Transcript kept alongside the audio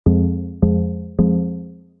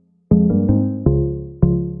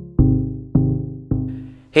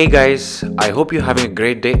Hey guys, I hope you're having a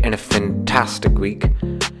great day and a fantastic week.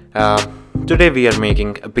 Today we are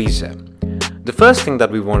making a pizza. The first thing that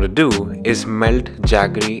we want to do is melt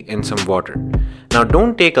jaggery in some water. Now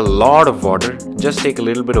don't take a lot of water, just take a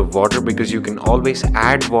little bit of water because you can always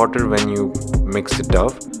add water when you mix the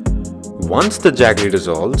dough. Once the jaggery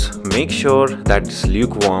dissolves, make sure that it's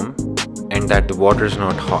lukewarm and that the water is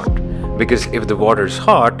not hot, because if the water is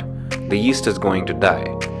hot, the yeast is going to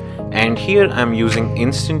die. And here I'm using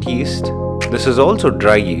instant yeast. This is also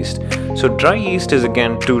dry yeast. So dry yeast is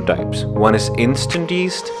again two types. One is instant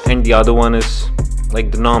yeast and the other one is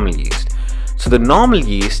like the normal yeast. So the normal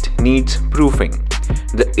yeast needs proofing.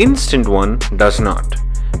 The instant one does not.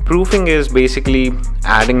 Proofing is basically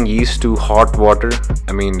adding yeast to hot water,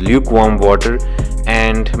 lukewarm water,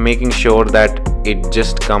 and making sure that it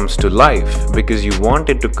just comes to life, because you want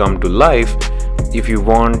it to come to life if you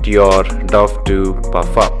want your dough to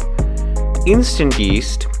puff up. Instant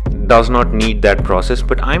yeast does not need that process,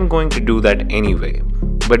 but I'm going to do that anyway.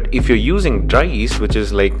 But if you're using dry yeast, which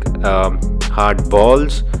is like hard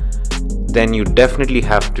balls, then you definitely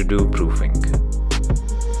have to do proofing.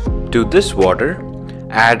 To this water,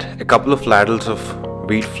 add a couple of ladles of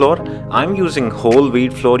wheat flour. I'm using whole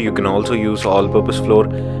wheat flour. You can also use all-purpose flour,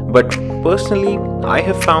 but personally I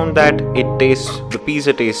have found that the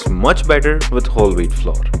pizza tastes much better with whole wheat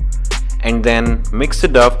flour. And then mix the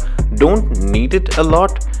dough. Don't knead it a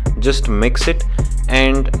lot, just mix it.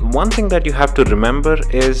 And one thing that you have to remember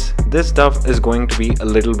is this dough is going to be a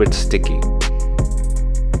little bit sticky.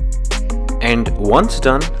 And once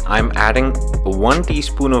done, I'm adding 1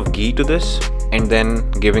 teaspoon of ghee to this and then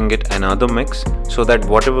giving it another mix so that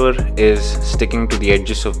whatever is sticking to the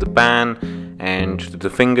edges of the pan and to the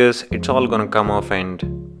fingers, it's all gonna come off and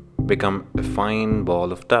become a fine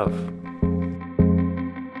ball of dough.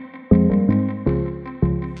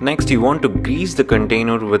 Next, you want to grease the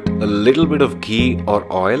container with a little bit of ghee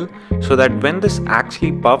or oil so that when this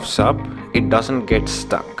actually puffs up, it doesn't get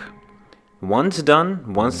stuck. Once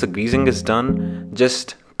the greasing is done,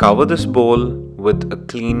 just cover this bowl with a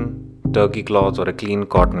clean turkey cloth or a clean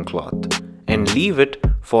cotton cloth and leave it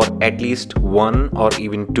for at least 1 or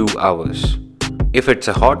even 2 hours. If it's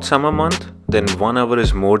a hot summer month, then 1 hour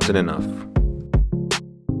is more than enough.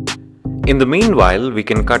 In the meanwhile, we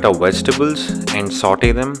can cut our vegetables and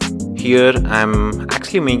saute them. Here I'm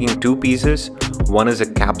actually making 2 pizzas. One is a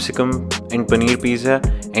capsicum and paneer pizza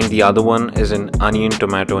and the other one is an onion,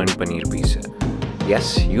 tomato and paneer pizza.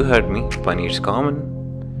 Yes, you heard me, paneer's common.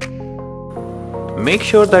 Make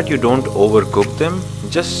sure that you don't overcook them.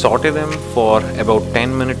 Just saute them for about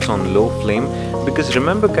 10 minutes on low flame, because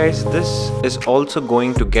remember guys, this is also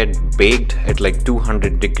going to get baked at like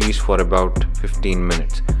 200 degrees for about 15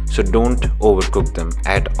 minutes. So don't overcook them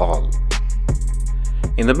at all.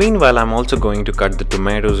 In the meanwhile, I'm also going to cut the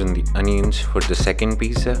tomatoes and the onions for the second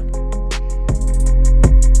pizza.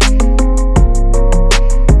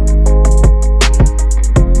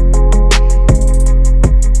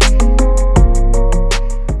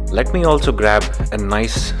 Let me also grab a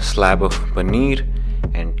nice slab of paneer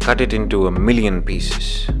and cut it into 1,000,000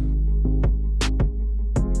 pieces.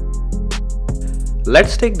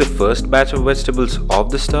 Let's take the first batch of vegetables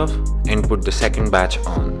off the stove and put the second batch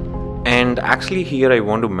on. And actually here I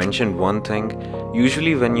want to mention one thing.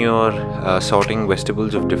 Usually when you're sauteing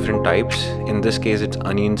vegetables of different types, in this case it's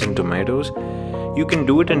onions and tomatoes, you can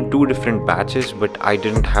do it in 2 different batches, but I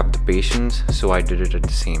didn't have the patience, so I did it at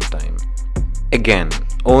the same time. Again,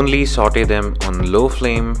 only saute them on low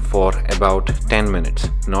flame for about 10 minutes,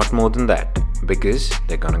 not more than that, because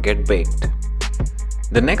they're gonna get baked.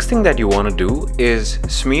 The next thing that you want to do is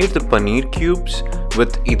smear the paneer cubes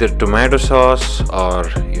with either tomato sauce, or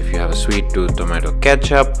if you have a sweet tooth, tomato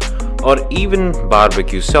ketchup, or even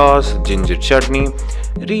barbecue sauce, ginger chutney,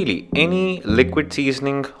 really any liquid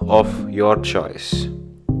seasoning of your choice.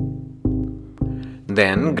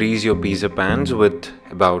 Then grease your pizza pans with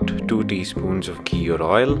about 2 teaspoons of ghee or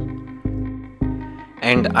oil.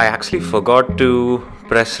 And I actually forgot to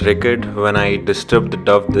press record when I disturbed the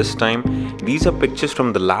dough this time. These are pictures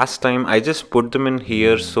from the last time. I just put them in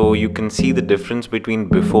here so you can see the difference between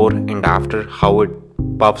before and after, how it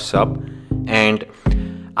puffs up. And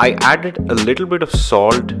I added a little bit of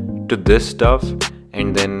salt to this dough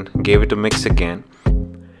and then gave it a mix again.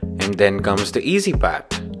 And then comes the easy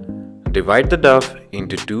part. Divide the dough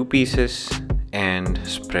into 2 pieces and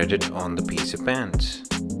spread it on the pizza pans.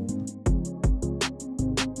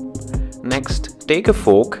 Next, take a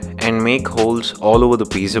fork and make holes all over the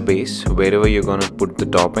pizza base wherever you're gonna put the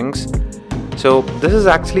toppings. So this is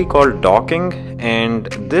actually called docking, and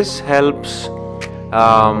this helps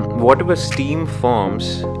whatever steam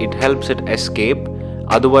forms, it helps it escape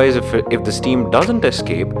Otherwise, if the steam doesn't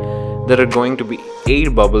escape, there are going to be air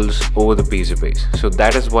bubbles over the pizza base. So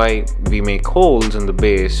that is why we make holes in the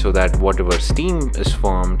base so that whatever steam is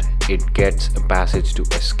formed, it gets a passage to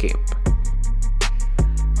escape.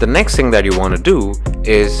 The next thing that you want to do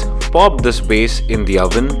is pop this base in the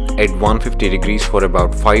oven at 150 degrees for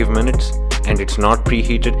about 5 minutes, and it's not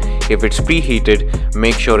preheated. If it's preheated,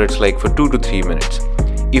 make sure it's like for 2 to 3 minutes.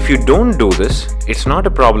 If you don't do this, it's not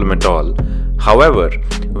a problem at all. However,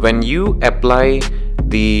 when you apply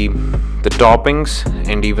the toppings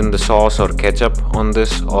and even the sauce or ketchup on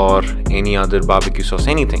this or any other barbecue sauce,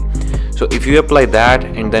 anything, so if you apply that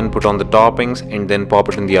and then put on the toppings and then pop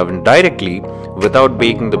it in the oven directly without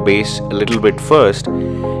baking the base a little bit first,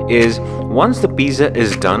 is once the pizza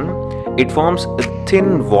is done, it forms a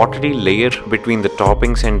thin watery layer between the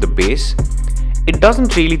toppings and the base. It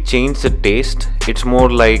doesn't really change the taste, it's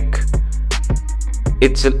more like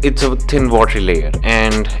it's a thin watery layer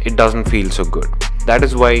and it doesn't feel so good. That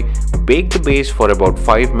is why bake the base for about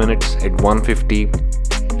 5 minutes at 150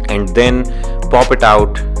 and then pop it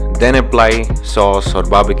out, then apply sauce or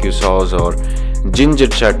barbecue sauce or ginger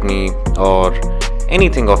chutney or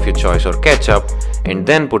anything of your choice or ketchup, and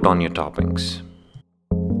then put on your toppings.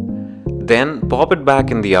 Then pop it back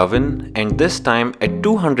in the oven and this time at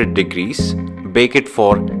 200 degrees, bake it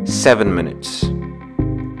for 7 minutes.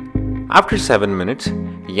 After 7 minutes,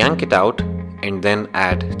 yank it out and then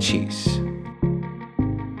add cheese.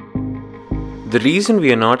 The reason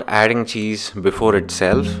we are not adding cheese before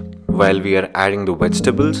itself while we are adding the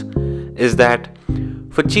vegetables is that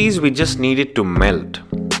for cheese we just need it to melt,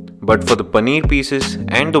 but for the paneer pieces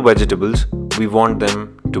and the vegetables we want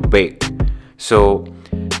them to bake. So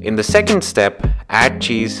in the second step, add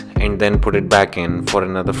cheese and then put it back in for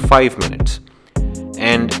another 5 minutes.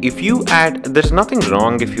 And if you add, there's nothing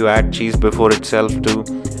wrong if you add cheese before itself too,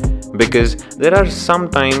 because there are some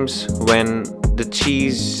times when the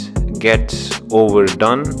cheese gets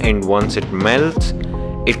overdone and once it melts,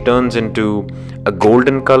 it turns into a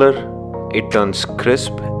golden color, it turns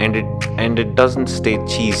crisp and it doesn't stay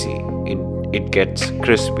cheesy, it gets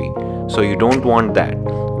crispy. So you don't want that,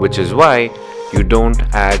 which is why you don't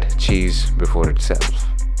add cheese before itself.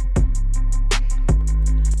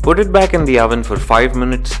 Put it back in the oven for 5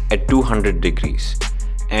 minutes at 200 degrees,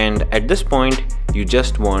 and at this point you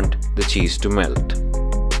just want the cheese to melt.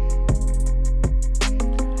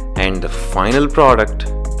 And the final product,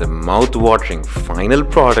 the mouth-watering final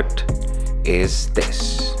product, is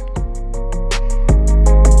this.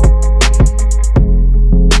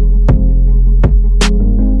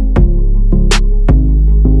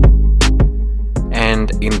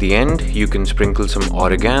 And in the end, you can sprinkle some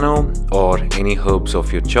oregano or any herbs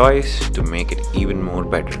of your choice to make it even more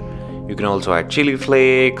better. You can also add chili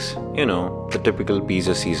flakes, you know, the typical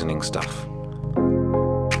pizza seasoning stuff.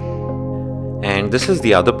 And this is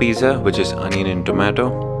the other pizza, which is onion and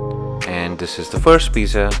tomato. And this is the first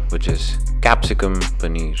pizza, which is capsicum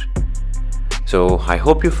paneer. So I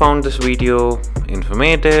hope you found this video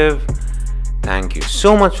informative. Thank you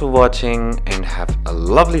so much for watching and have a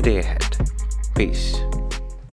lovely day ahead. Peace.